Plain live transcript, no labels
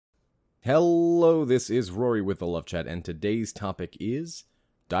Hello, this is Rory with the Love Chat, and today's topic is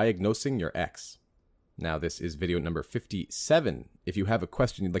diagnosing your ex. Now, this is video number 57. If you have a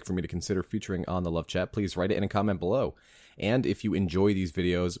question you'd like for me to consider featuring on the Love Chat, please write it in a comment below. And if you enjoy these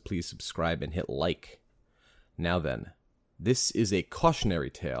videos, please subscribe and hit like. Now then, this is a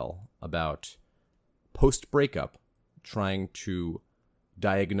cautionary tale about post-breakup trying to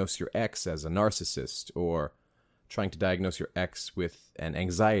diagnose your ex as a narcissist, or trying to diagnose your ex with an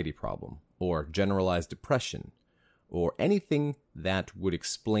anxiety problem, or generalized depression, or anything that would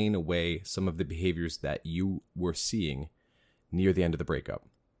explain away some of the behaviors that you were seeing near the end of the breakup.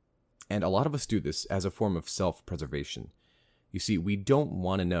 And a lot of us do this as a form of self-preservation. You see, we don't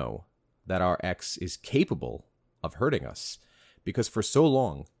want to know that our ex is capable of hurting us, because for so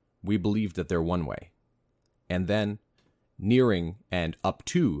long, we believed that they're one way. And then, nearing and up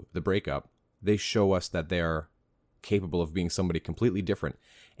to the breakup, they show us that they're capable of being somebody completely different.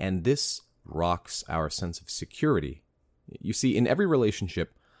 And this rocks our sense of security. You see, in every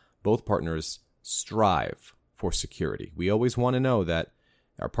relationship, both partners strive for security. We always want to know that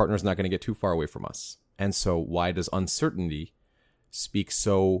our partner's not going to get too far away from us. And so why does uncertainty speak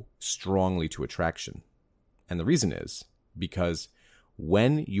so strongly to attraction? And the reason is because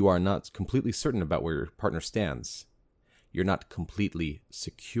when you are not completely certain about where your partner stands, you're not completely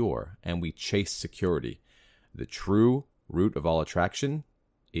secure, and we chase security. The true root of all attraction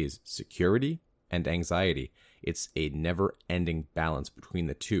is security and anxiety. It's a never-ending balance between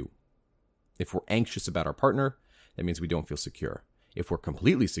the two. If we're anxious about our partner, that means we don't feel secure. If we're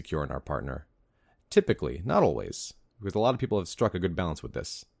completely secure in our partner, typically, not always, because a lot of people have struck a good balance with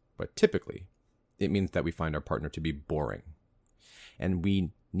this, but typically, it means that we find our partner to be boring. And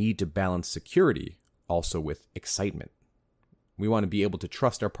we need to balance security also with excitement. We want to be able to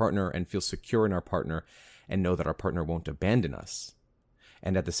trust our partner and feel secure in our partner and know that our partner won't abandon us.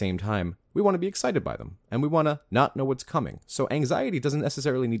 And at the same time, we want to be excited by them, and we want to not know what's coming. So anxiety doesn't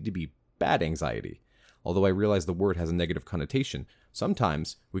necessarily need to be bad anxiety. Although I realize the word has a negative connotation,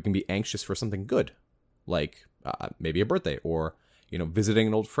 sometimes we can be anxious for something good, like maybe a birthday or, visiting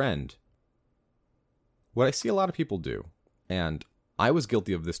an old friend. What I see a lot of people do, and I was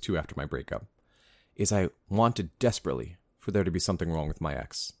guilty of this too after my breakup, is I wanted desperately for there to be something wrong with my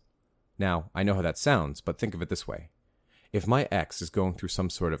ex. Now, I know how that sounds, but think of it this way. If my ex is going through some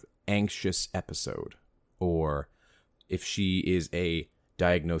sort of anxious episode, or if she is a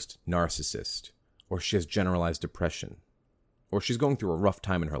diagnosed narcissist, or she has generalized depression, or she's going through a rough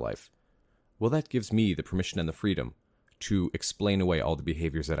time in her life, well, that gives me the permission and the freedom to explain away all the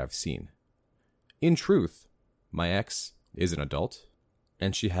behaviors that I've seen. In truth, my ex is an adult,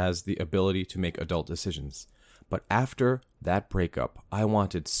 and she has the ability to make adult decisions. But after that breakup, I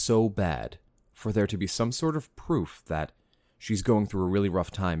wanted so bad for there to be some sort of proof that she's going through a really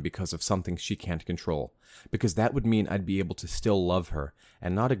rough time because of something she can't control. Because that would mean I'd be able to still love her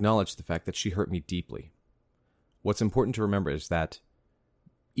and not acknowledge the fact that she hurt me deeply. What's important to remember is that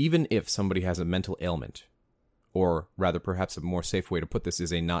even if somebody has a mental ailment, or rather perhaps a more safe way to put this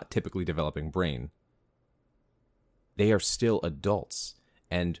is a not typically developing brain, they are still adults.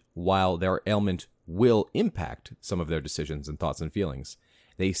 And while their ailment will impact some of their decisions and thoughts and feelings,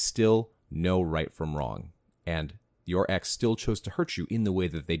 they still know right from wrong. And your ex still chose to hurt you in the way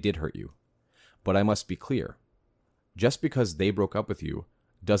that they did hurt you. But I must be clear. Just because they broke up with you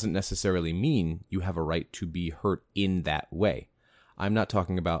doesn't necessarily mean you have a right to be hurt in that way. I'm not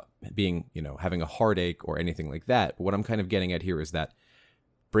talking about being, having a heartache or anything like that. But what I'm kind of getting at here is that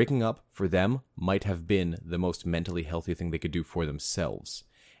breaking up for them might have been the most mentally healthy thing they could do for themselves.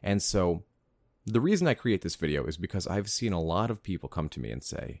 And so the reason I create this video is because I've seen a lot of people come to me and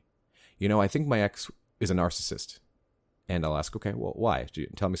say, I think my ex is a narcissist. And I'll ask, okay, well, why? Do you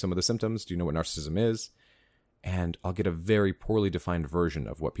tell me some of the symptoms? Do you know what narcissism is? And I'll get a very poorly defined version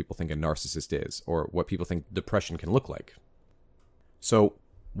of what people think a narcissist is, or what people think depression can look like. So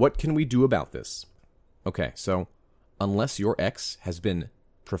what can we do about this? Okay, so unless your ex has been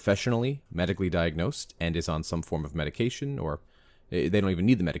professionally, medically diagnosed and is on some form of medication, or they don't even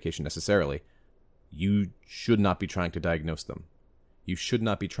need the medication necessarily, you should not be trying to diagnose them. You should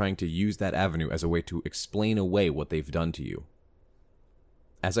not be trying to use that avenue as a way to explain away what they've done to you.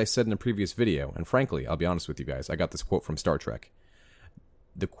 As I said in a previous video, and frankly, I'll be honest with you guys, I got this quote from Star Trek.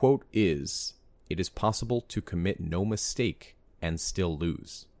 The quote is, "It is possible to commit no mistake and still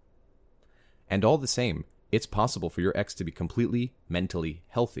lose." And all the same, it's possible for your ex to be completely mentally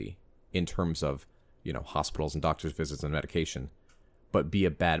healthy in terms of, hospitals and doctor's visits and medication, but be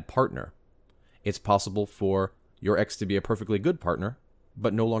a bad partner. It's possible for your ex to be a perfectly good partner,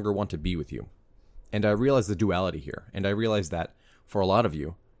 but no longer want to be with you. And I realize the duality here, and I realize that for a lot of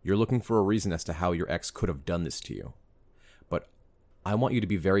you, You're looking for a reason as to how your ex could have done this to you. But I want you to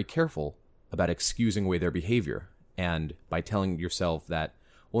be very careful about excusing away their behavior and by telling yourself that,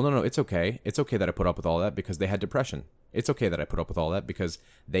 well, no, it's okay. It's okay that I put up with all that because they had depression. It's okay that I put up with all that because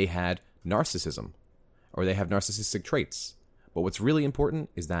they had narcissism or they have narcissistic traits. But what's really important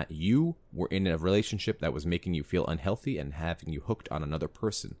is that you were in a relationship that was making you feel unhealthy and having you hooked on another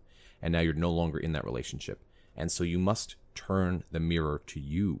person. And now you're no longer in that relationship. And so you must turn the mirror to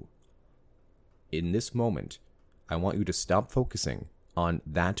you. In this moment, I want you to stop focusing on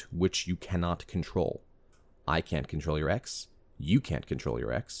that which you cannot control. I can't control your ex. You can't control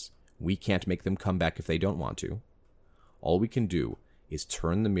your ex. We can't make them come back if they don't want to. All we can do is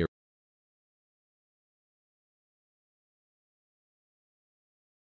turn the mirror